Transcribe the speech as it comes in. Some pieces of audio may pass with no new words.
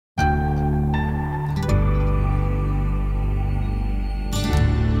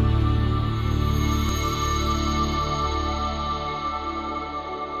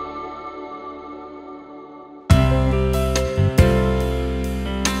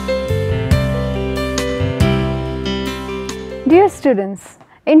Dear students,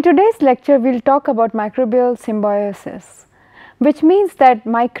 in today's lecture we will talk about microbial symbiosis, which means that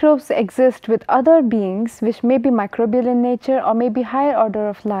microbes exist with other beings which may be microbial in nature or may be higher order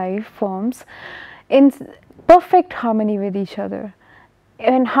of life forms in perfect harmony with each other.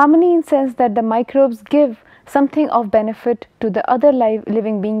 And harmony in sense that the microbes give something of benefit to the other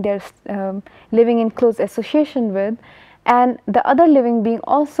living being they are living in close association with, and the other living being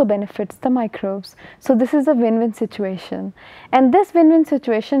also benefits the microbes. So this is a win-win situation, and this win-win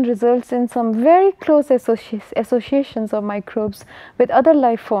situation results in some very close associations of microbes with other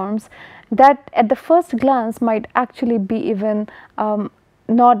life forms that at the first glance might actually be even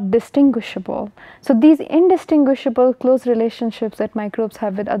not distinguishable. So these indistinguishable close relationships that microbes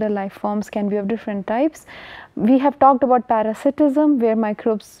have with other life forms can be of different types. We have talked about parasitism, where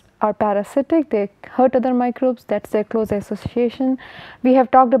microbes are parasitic, they hurt other microbes, that is their close association. We have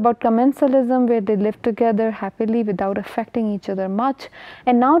talked about commensalism, where they live together happily without affecting each other much.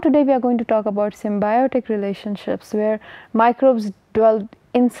 And now today we are going to talk about symbiotic relationships, where microbes dwell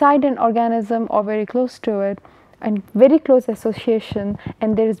inside an organism or very close to it, and very close association,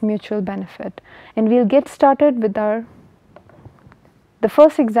 and there is mutual benefit. And we will get started with the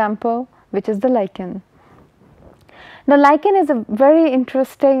first example, which is the lichen. Now, lichen is a very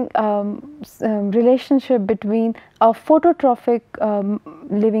interesting relationship between a phototrophic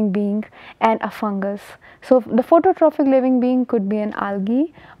living being and a fungus. So, the phototrophic living being could be an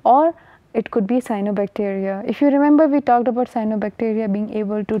algae or it could be cyanobacteria. If you remember, we talked about cyanobacteria being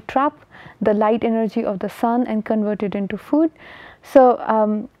able to trap the light energy of the sun and convert it into food.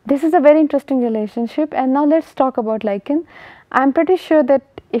 So, this is a very interesting relationship, and now let us talk about lichen. I am pretty sure that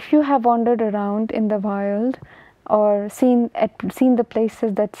if you have wandered around in the wild or seen the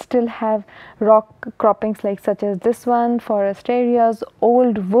places that still have rock croppings like such as this one, forest areas,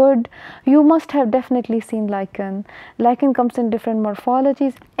 old wood, you must have definitely seen lichen. Lichen comes in different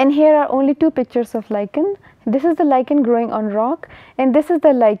morphologies, and here are only two pictures of lichen. This is the lichen growing on rock, and this is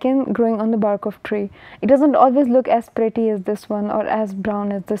the lichen growing on the bark of tree. It does not always look as pretty as this one or as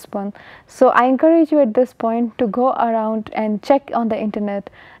brown as this one. So I encourage you at this point to go around and check on the internet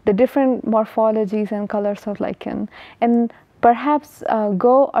the different morphologies and colors of lichen, and perhaps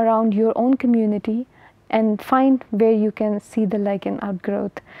go around your own community and find where you can see the lichen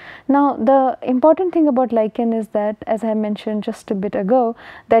outgrowth. Now, the important thing about lichen is that, as I mentioned just a bit ago,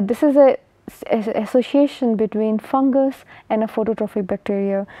 that this is a association between fungus and a phototrophic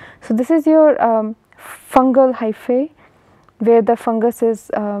bacteria. So this is your fungal hyphae, where the fungus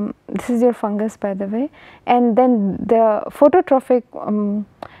is, this is your fungus by the way, and then the phototrophic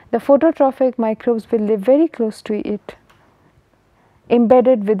microbes will live very close to it,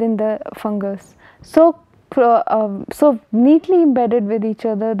 embedded within the fungus. So neatly embedded with each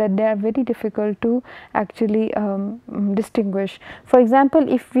other that they are very difficult to actually distinguish. For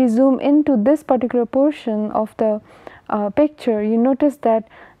example, if we zoom into this particular portion of the picture, you notice that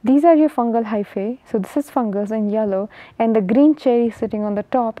these are your fungal hyphae. So this is fungus in yellow, and the green cherry sitting on the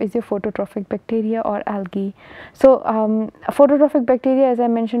top is your phototrophic bacteria or algae. So phototrophic bacteria, as I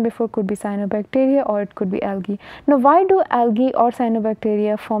mentioned before, could be cyanobacteria or it could be algae. Now, why do algae or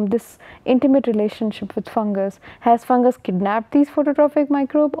cyanobacteria form this intimate relationship with fungus? Has fungus kidnapped these phototrophic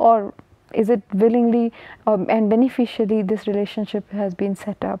microbe, or is it willingly and beneficially this relationship has been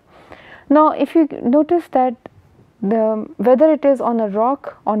set up? Now, if you notice that whether it is on a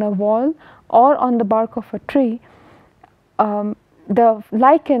rock, on a wall, or on the bark of a tree, the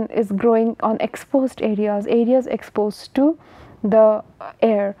lichen is growing on exposed areas exposed to the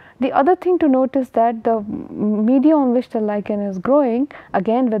air. The other thing to note is that the medium on which the lichen is growing,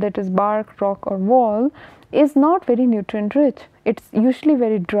 again whether it is bark, rock or wall, is not very nutrient rich. It is usually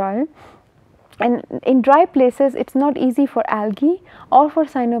very dry, and in dry places it is not easy for algae or for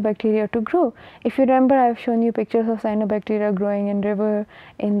cyanobacteria to grow. If you remember, I have shown you pictures of cyanobacteria growing in river,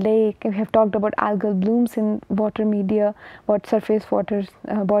 in lake. We have talked about algal blooms in water media, surface water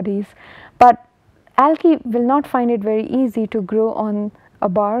bodies, but algae will not find it very easy to grow on a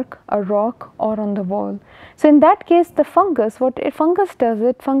bark, a rock or on the wall. So in that case, the fungus, what a fungus does,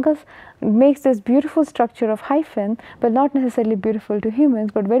 fungus makes this beautiful structure of hyphen, but not necessarily beautiful to humans,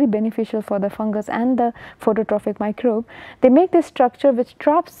 but very beneficial for the fungus and the phototrophic microbe. They make this structure which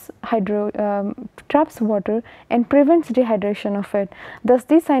traps water and prevents dehydration of it. Thus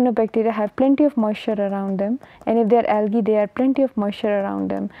these cyanobacteria have plenty of moisture around them, and if they are algae, they have plenty of moisture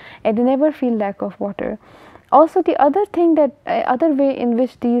around them, and they never feel lack of water. Also, the other thing that other way in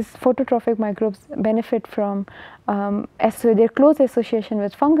which these phototrophic microbes benefit from their close association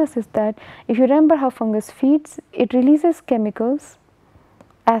with fungus is that, if you remember how fungus feeds, it releases chemicals,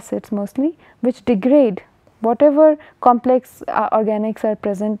 acids mostly, which degrade whatever complex organics are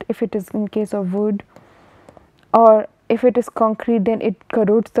present, if it is in case of wood, or if it is concrete, then it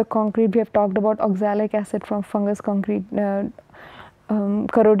corrodes the concrete. We have talked about oxalic acid from fungus concrete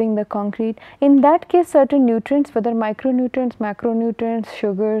corroding the concrete. In that case, certain nutrients, whether micronutrients, macronutrients,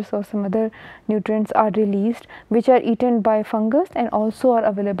 sugars, or some other nutrients are released, which are eaten by fungus and also are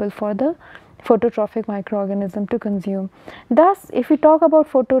available for the phototrophic microorganism to consume. Thus, if we talk about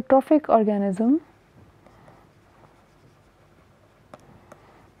phototrophic organism,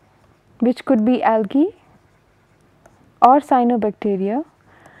 which could be algae or cyanobacteria,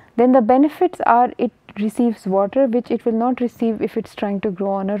 then the benefits are it receives water which it will not receive if it is trying to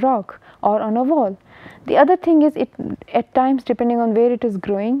grow on a rock or on a wall. The other thing is, it at times, depending on where it is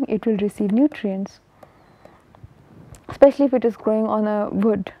growing, it will receive nutrients, especially if it is growing on a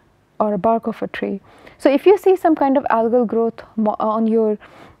wood or a bark of a tree. So if you see some kind of algal growth on your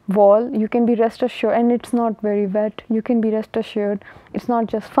wall, you can be rest assured, and it's not very wet, you can be rest assured it's not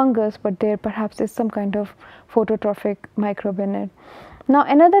just fungus, but there perhaps is some kind of phototrophic microbe in it. Now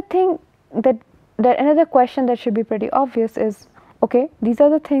another thing that another question that should be pretty obvious is, okay, these are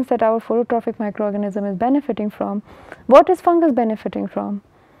the things that our phototrophic microorganism is benefiting from. What is fungus benefiting from?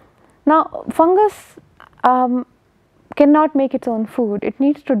 Now fungus cannot make its own food. It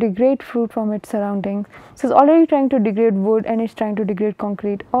needs to degrade food from its surroundings. So it's already trying to degrade wood, and it's trying to degrade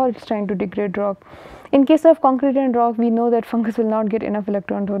concrete, or it's trying to degrade rock. In case of concrete and rock, we know that fungus will not get enough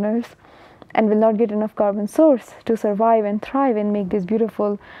electron donors and will not get enough carbon source to survive and thrive and make these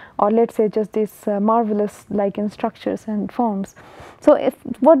beautiful, or let's say just these marvelous lichen structures and forms. So if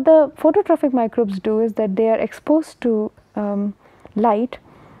what the phototrophic microbes do is that they are exposed to light,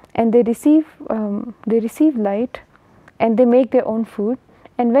 and they receive light, and they make their own food,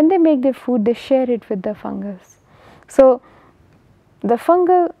 and when they make their food, they share it with the fungus. So the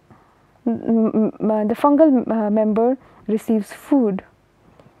fungal member receives food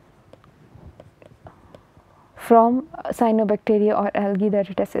from cyanobacteria or algae that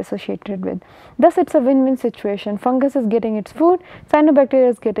it is associated with. Thus it's a win-win situation. Fungus is getting its food, cyanobacteria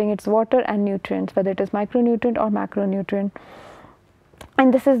is getting its water and nutrients, whether it is micronutrient or macronutrient.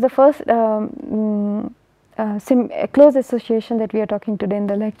 And this is the first close association that we are talking today in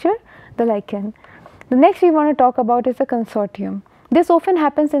the lecture, the lichen. The next we want to talk about is the consortium. This often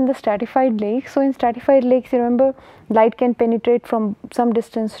happens in the stratified lakes. So in stratified lakes, you remember, light can penetrate from some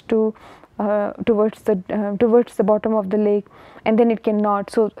distance to towards the bottom of the lake, and then it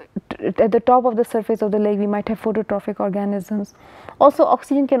cannot. So at the top of the surface of the lake, we might have phototrophic organisms. Also,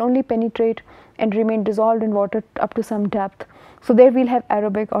 oxygen can only penetrate and remain dissolved in water up to some depth. So there we'll have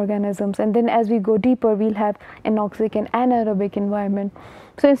aerobic organisms, and then as we go deeper, we'll have anoxic and anaerobic environment.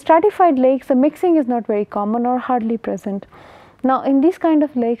 So in stratified lakes, the mixing is not very common or hardly present. Now in these kind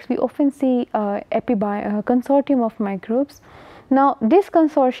of lakes, we often see consortium of microbes. Now this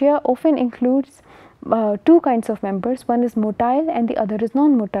consortia often includes two kinds of members. One is motile and the other is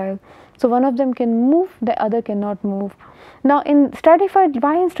non-motile. So one of them can move, the other cannot move. Now in stratified,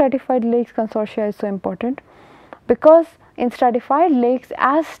 why in stratified lakes consortia is so important? Because in stratified lakes,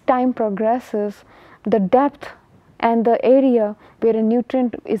 as time progresses, the depth and the area where a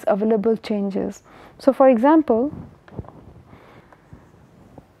nutrient is available changes. So for example,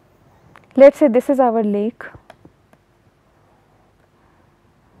 let's say this is our lake.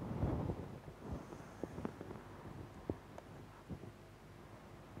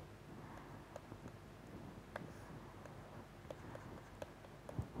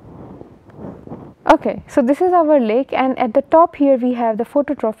 Okay, so this is our lake, and at the top here we have the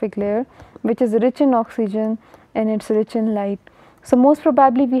phototrophic layer, which is rich in oxygen and it's rich in light. So most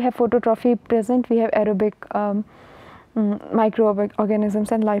probably we have phototrophy present, we have aerobic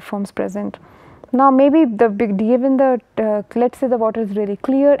microorganisms and life forms present. Now maybe given the let's say the water is really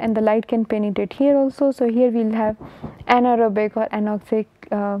clear and the light can penetrate here also. So here we will have anaerobic or anoxic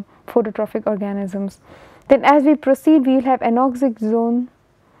phototrophic organisms. Then as we proceed, we will have anoxic zone,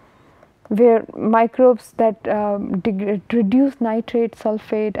 where microbes that reduce nitrate,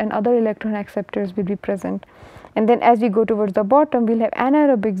 sulfate and other electron acceptors will be present. And then as we go towards the bottom, we will have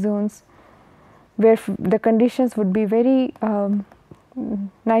anaerobic zones, where the conditions would be very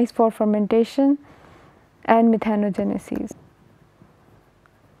nice for fermentation and methanogenesis.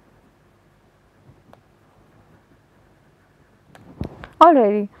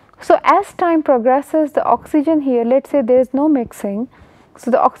 Alrighty, so as time progresses, the oxygen here, let's say there is no mixing, so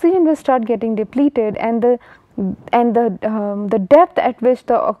the oxygen will start getting depleted, and the depth at which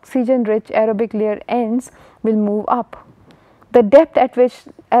the oxygen rich aerobic layer ends will move up. The depth at which,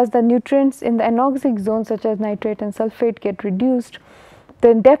 as the nutrients in the anoxic zone such as nitrate and sulfate get reduced,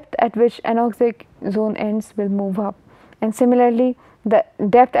 the depth at which anoxic zone ends will move up, and similarly the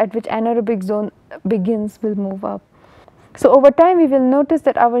depth at which anaerobic zone begins will move up. So over time we will notice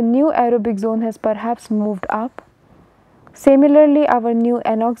that our new aerobic zone has perhaps moved up. Similarly, our new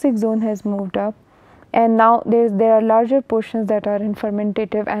anoxic zone has moved up, and now there are larger portions that are in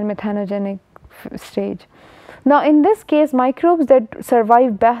fermentative and methanogenic stage. Now in this case, microbes that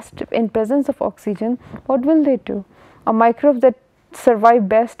survive best in presence of oxygen, what will they do? Microbes that survive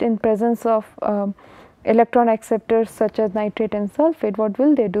best in presence of electron acceptors such as nitrate and sulfate, what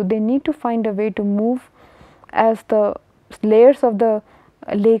will they do? They need to find a way to move as the layers of the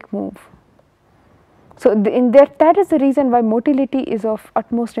lake move. So in that is the reason why motility is of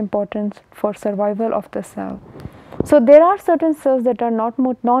utmost importance for survival of the cell. So there are certain cells that are not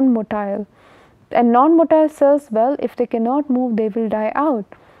non-motile, and non-motile cells, well, if they cannot move, they will die out.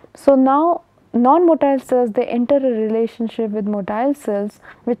 So now non-motile cells, they enter a relationship with motile cells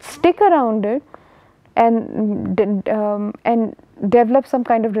which stick around it and develop some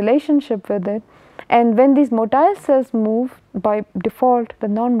kind of relationship with it, and when these motile cells move, by default the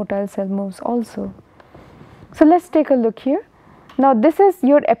non-motile cell moves also. So let us take a look here. Now this is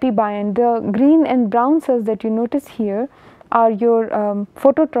your epibiont. The green and brown cells that you notice here are your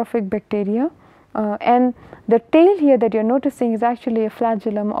phototrophic bacteria, and the tail here that you are noticing is actually a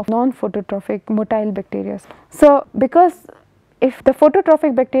flagellum of non-phototrophic motile bacteria. So because if the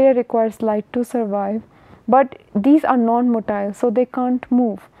phototrophic bacteria requires light to survive, but these are non-motile, so they can't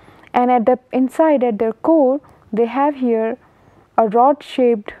move, and at the inside, at their core, they have here a rod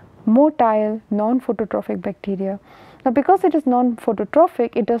shaped motile non-phototrophic bacteria. Now because it is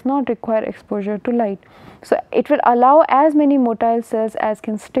non-phototrophic, it does not require exposure to light. So it will allow as many motile cells as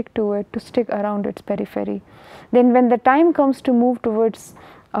can stick to it to stick around its periphery. Then when the time comes to move towards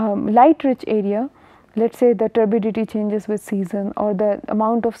light rich area, let us say the turbidity changes with season, or the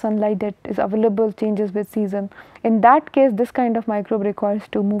amount of sunlight that is available changes with season, in that case this kind of microbe requires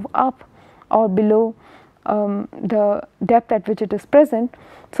to move up or below the depth at which it is present.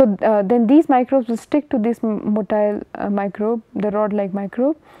 So then these microbes will stick to this motile microbe, the rod like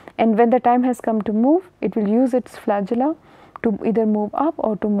microbe, and when the time has come to move, it will use its flagella to either move up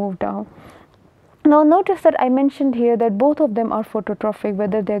or to move down. Now notice that I mentioned here that both of them are phototrophic,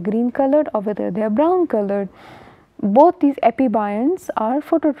 whether they are green colored or whether they are brown colored. Both these epibionts are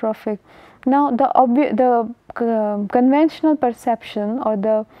phototrophic. Now the conventional perception or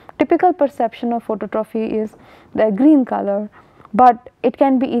the typical perception of phototrophy is the green color, but it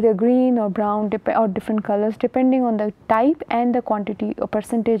can be either green or brown or different colors depending on the type and the quantity or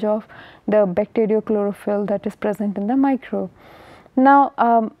percentage of the bacteriochlorophyll that is present in the microbe. Now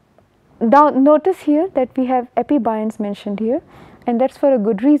notice here that we have epibionts mentioned here, and that is for a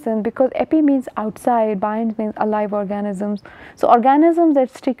good reason, because epi means outside, biont means alive organisms. So organisms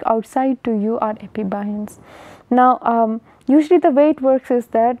that stick outside to you are epibionts. Now usually the way it works is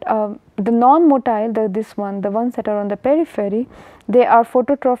that the non-motile, the ones that are on the periphery, they are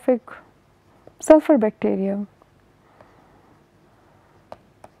phototrophic sulfur bacteria.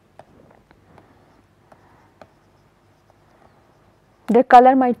 Their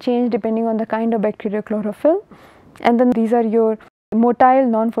color might change depending on the kind of bacteriochlorophyll, and then these are your motile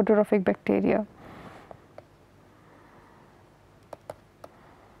non-phototrophic bacteria.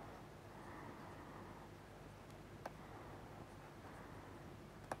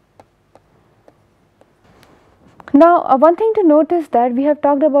 Now one thing to note is that we have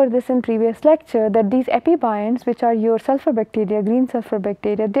talked about this in previous lecture, that these epibionts, which are your sulfur bacteria, green sulfur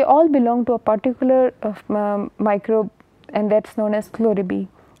bacteria, they all belong to a particular microbe, and that is known as chlorobi.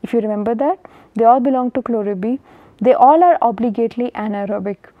 If you remember that, they all belong to chlorobi. They all are obligately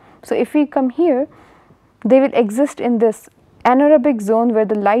anaerobic. So if we come here, they will exist in this anaerobic zone where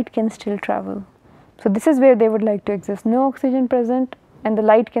the light can still travel. So this is where they would like to exist, no oxygen present and the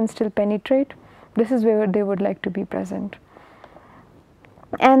light can still penetrate. This is where they would like to be present.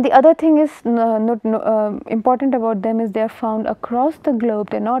 And the other thing is important about them is they are found across the globe.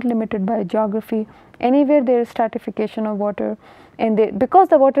 They are not limited by geography. Anywhere there is stratification of water, and because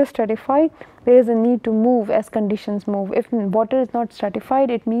the water is stratified, there is a need to move as conditions move. If water is not stratified,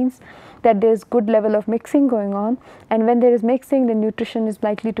 it means that there is good level of mixing going on, and when there is mixing, the nutrition is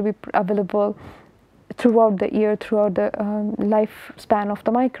likely to be available throughout the year, throughout the lifespan of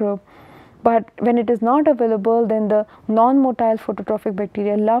the microbe. But when it is not available, then the non-motile phototrophic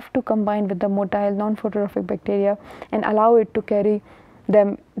bacteria love to combine with the motile non-phototrophic bacteria and allow it to carry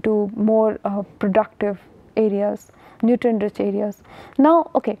them to more productive areas, nutrient rich areas.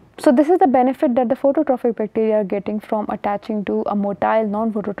 Now okay, so this is the benefit that the phototrophic bacteria are getting from attaching to a motile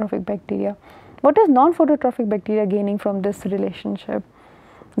non-phototrophic bacteria. What is non-phototrophic bacteria gaining from this relationship?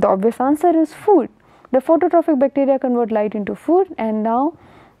 The obvious answer is food. The phototrophic bacteria convert light into food, and now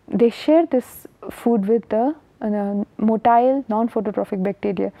they share this food with the motile non-phototrophic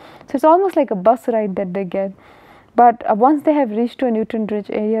bacteria. So, it is almost like a bus ride that they get, but once they have reached to a nutrient rich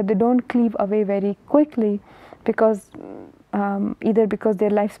area, they do not cleave away very quickly, because either because their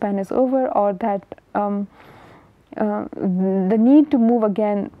lifespan is over, or that the need to move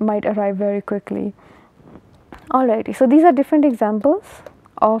again might arrive very quickly. Alrighty, so these are different examples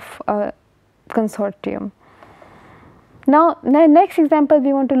of a consortium. Now, the next example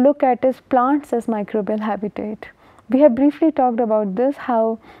we want to look at is plants as microbial habitat. We have briefly talked about this,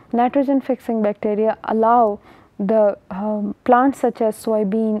 how nitrogen fixing bacteria allow the plants such as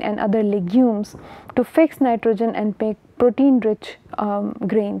soybean and other legumes to fix nitrogen and make protein rich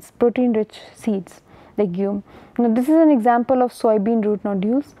grains, protein rich seeds, legume. Now, this is an example of soybean root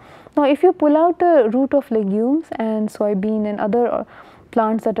nodules. Now, if you pull out the root of legumes and soybean and other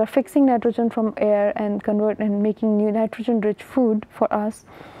plants that are fixing nitrogen from air and convert and making new nitrogen rich food for us,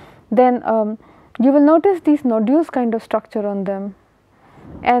 then you will notice these nodules kind of structure on them.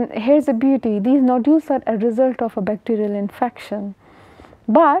 And here is the beauty, these nodules are a result of a bacterial infection.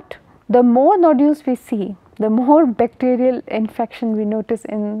 But the more nodules we see, the more bacterial infection we notice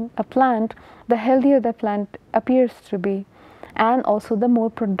in a plant, the healthier the plant appears to be, and also the more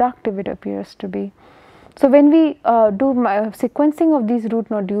productive it appears to be. So, when we do sequencing of these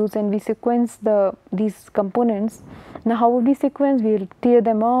root nodules and we sequence these components, now how would we sequence? We will tear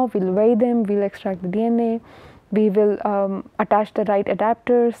them off, we will weigh them, we will extract the DNA, we will attach the right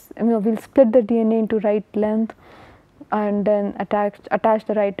adapters, we will split the DNA into right length, and then attach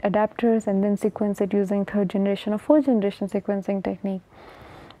the right adapters, and then sequence it using 3rd generation or 4th generation sequencing technique.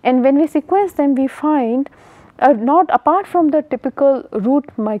 And when we sequence them, we find not apart from the typical root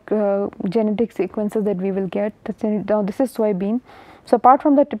genetic sequences that we will get, now this is soybean. So, apart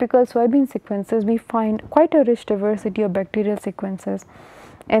from the typical soybean sequences, we find quite a rich diversity of bacterial sequences,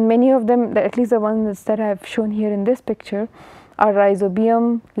 and many of them, at least the ones that I have shown here in this picture, are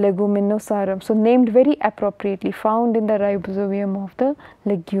Rhizobium leguminosarum. So, named very appropriately, found in the rhizobium of the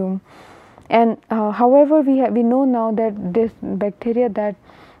legume. And however, we know now that this bacteria that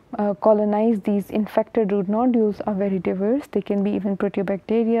colonize these infected root nodules are very diverse. They can be even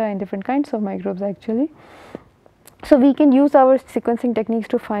proteobacteria and different kinds of microbes actually. So, we can use our sequencing techniques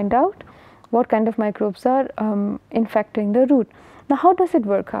to find out what kind of microbes are infecting the root. Now, how does it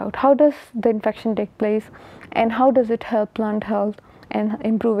work out? How does the infection take place, and how does it help plant health and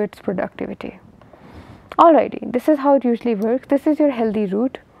improve its productivity? Alrighty, this is how it usually works. This is your healthy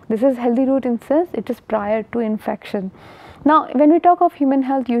root. This is healthy root in sense it is prior to infection. Now, when we talk of human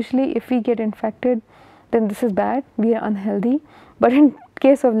health, usually if we get infected, then this is bad, we are unhealthy. But in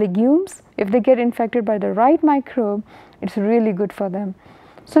case of legumes, if they get infected by the right microbe, it is really good for them.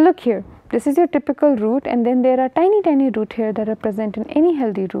 So, look here, this is your typical root, and then there are tiny root here that are present in any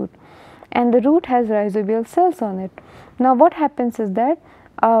healthy root, and the root has rhizobial cells on it. Now, what happens is that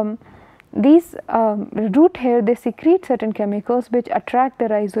these root hair, they secrete certain chemicals which attract the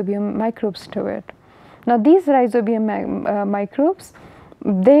rhizobium microbes to it. Now, these rhizobium microbes,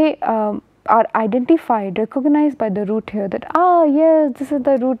 they are identified, recognized by the root hair that, yes, this is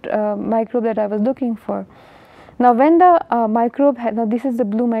the root microbe that I was looking for. Now, when the microbe, now this is the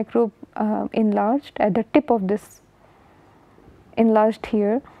blue microbe enlarged at the tip of this, enlarged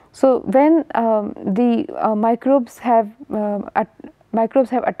here. So, when the microbes have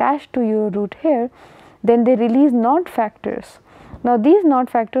attached to your root hair, then they release Nod factors. Now, these Nod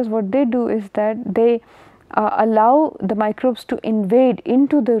factors, what they do is that they allow the microbes to invade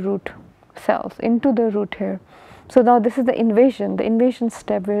into the root cells, into the root hair. So, now this is the invasion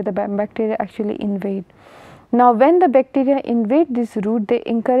step where the bacteria actually invade. Now, when the bacteria invade this root, they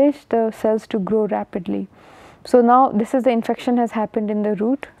encourage the cells to grow rapidly. So, now this is the infection has happened in the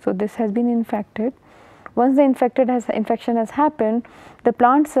root. So, this has been infected. Once the infection has happened, the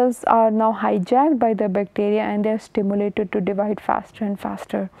plant cells are now hijacked by the bacteria and they are stimulated to divide faster and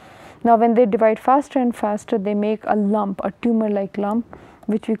faster. Now, when they divide faster and faster, they make a lump, a tumor like lump,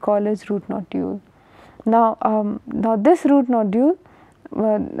 which we call as root nodule. Now, this root nodule,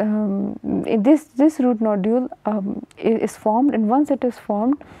 this root nodule is formed, and once it is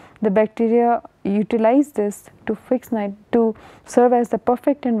formed, the bacteria utilize this to to serve as the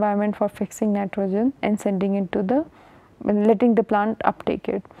perfect environment for fixing nitrogen and sending it to the, letting the plant uptake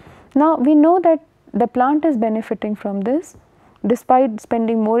it. Now, we know that the plant is benefiting from this, despite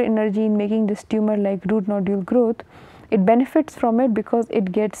spending more energy in making this tumor like root nodule growth. It benefits from it because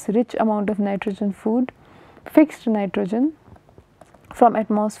it gets rich amount of nitrogen food, fixed nitrogen from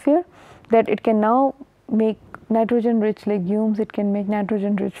atmosphere, that it can now make nitrogen rich legumes, it can make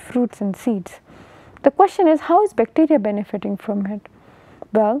nitrogen rich fruits and seeds. The question is, how is bacteria benefiting from it?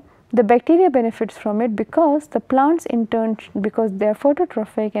 Well, the bacteria benefits from it because the plants in turn, because they are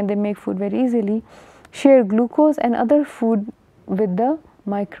phototrophic and they make food very easily, share glucose and other food with the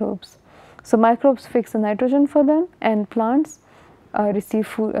microbes. So microbes fix the nitrogen for them and plants receive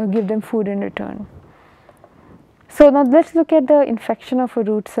food, give them food in return. So now let's look at the infection of a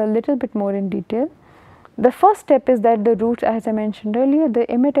root cell a little bit more in detail. The first step is that the roots, as I mentioned earlier, they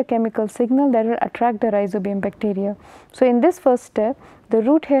emit a chemical signal that will attract the rhizobium bacteria. So in this first step, the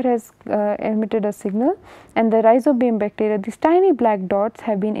root hair has emitted a signal, and the rhizobium bacteria, these tiny black dots,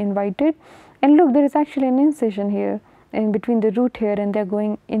 have been invited, and look, there is actually an incision here in between the root hair, and they are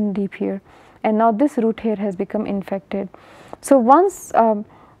going in deep here, and now this root hair has become infected. So once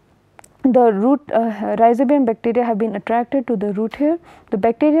the root rhizobium bacteria have been attracted to the root hair, the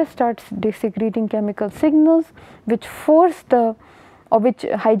bacteria starts secreting chemical signals which force the, or which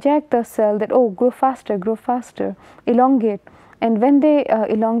hijack the cell, that oh, grow faster, elongate, and when they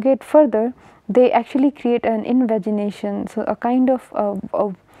elongate further, they actually create an invagination, so a kind of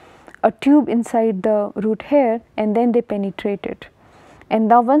a tube inside the root hair, and then they penetrate it. And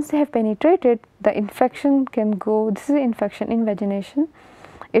now once they have penetrated, the infection can go, this is infection, invagination.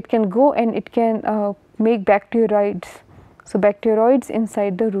 It can go and it can make bacteroids. So bacteroids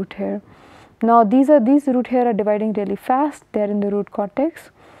inside the root hair. Now these root hair are dividing really fast. They are in the root cortex.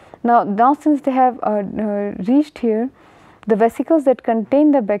 Now since they have reached here, the vesicles that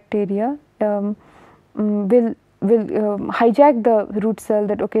contain the bacteria will hijack the root cell,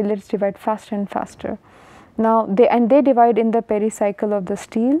 that okay, let's divide faster and faster. Now they divide in the pericycle of the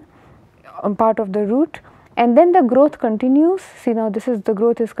stele, part of the root. And then the growth continues. See, now this is, the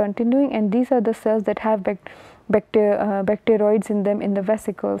growth is continuing, and these are the cells that have bacteroids in them in the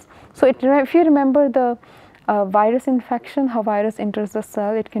vesicles. So if you remember the virus infection, how virus enters the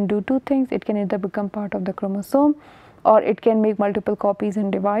cell, it can do two things. It can either become part of the chromosome, or it can make multiple copies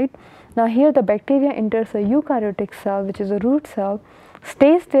and divide. Now here the bacteria enters a eukaryotic cell, which is a root cell,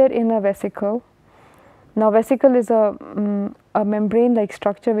 stays there in a vesicle. Now vesicle is a membrane like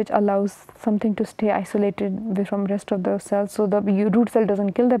structure which allows something to stay isolated from rest of the cells, so the root cell does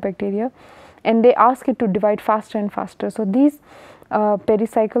not kill the bacteria, and they ask it to divide faster and faster. So these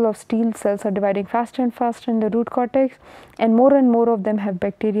pericycle of stele cells are dividing faster and faster in the root cortex, and more of them have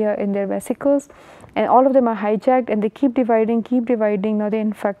bacteria in their vesicles, and all of them are hijacked, and they keep dividing. Now they are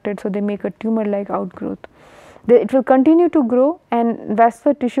infected, so they make a tumor like outgrowth. It will continue to grow, and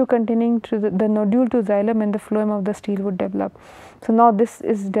vascular tissue containing to the nodule to xylem and the phloem of the stele would develop. So now this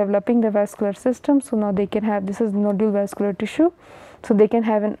is developing the vascular system. So now they can have, this is nodule vascular tissue, so they can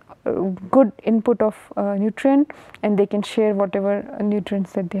have a good input of nutrient, and they can share whatever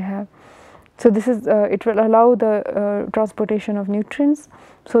nutrients that they have. So this is it will allow the transportation of nutrients.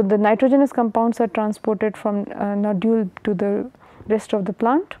 So the nitrogenous compounds are transported from nodule to the rest of the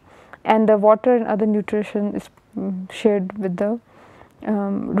plant, and the water and other nutrition is shared with the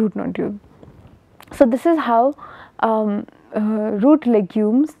root nodule. So this is how root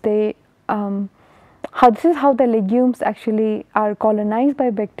legumes, this is how the legumes actually are colonized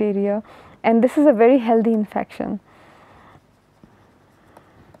by bacteria, and this is a very healthy infection.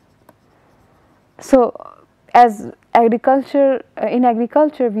 So as agriculture, in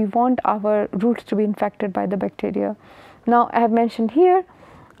agriculture we want our roots to be infected by the bacteria. Now I have mentioned here,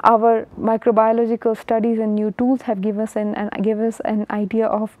 our microbiological studies and new tools have given us an idea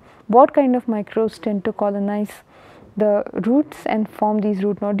of what kind of microbes tend to colonize the roots and form these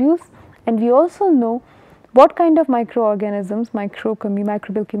root nodules, and we also know what kind of microorganisms,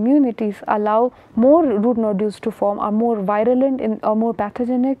 microbial communities allow more root nodules to form, are more virulent or more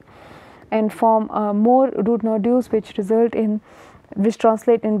pathogenic, and form more root nodules which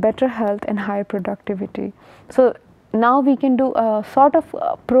translate in better health and higher productivity. So now we can do a sort of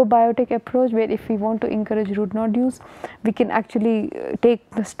probiotic approach, where if we want to encourage root nodules, we can actually take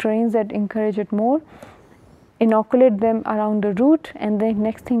the strains that encourage it more, inoculate them around the root, and the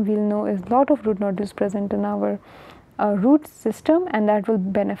next thing we will know is a lot of root nodules present in our root system, and that will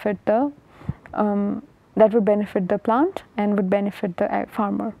benefit the plant and would benefit the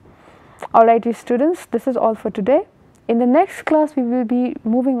farmer. Alrighty students, this is all for today. In the next class we will be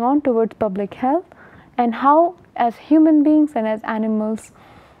moving on towards public health, and how as human beings and as animals,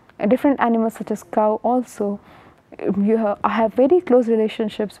 different animals such as cow also, you have very close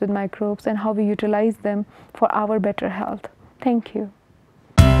relationships with microbes, and how we utilize them for our better health. Thank you.